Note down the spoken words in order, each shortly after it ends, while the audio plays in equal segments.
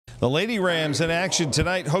The Lady Rams in action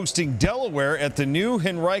tonight, hosting Delaware at the new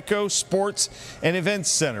Henrico Sports and Events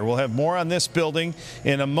Center. We'll have more on this building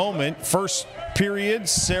in a moment. First period,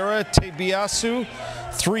 Sarah Tebiasu,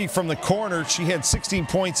 3 from the corner. She had 16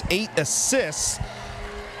 points, 8 assists.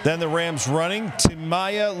 Then the Rams running.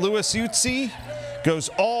 Timaya Luisiutsi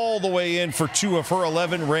goes all the way in for 2 of her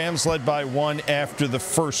 11. Rams led by 1 after the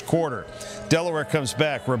first quarter. Delaware comes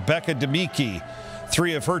back. Rebecca Demiki,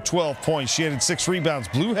 3 of her 12 points. She added 6 rebounds.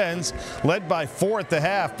 Blue Hens led by 4 at the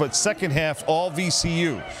half, but second half all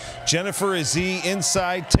VCU. Jennifer Azee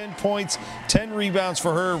inside, 10 points, 10 rebounds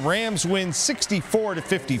for her. Rams win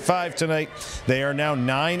 64-55 tonight. They are now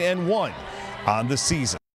 9-1 on the season.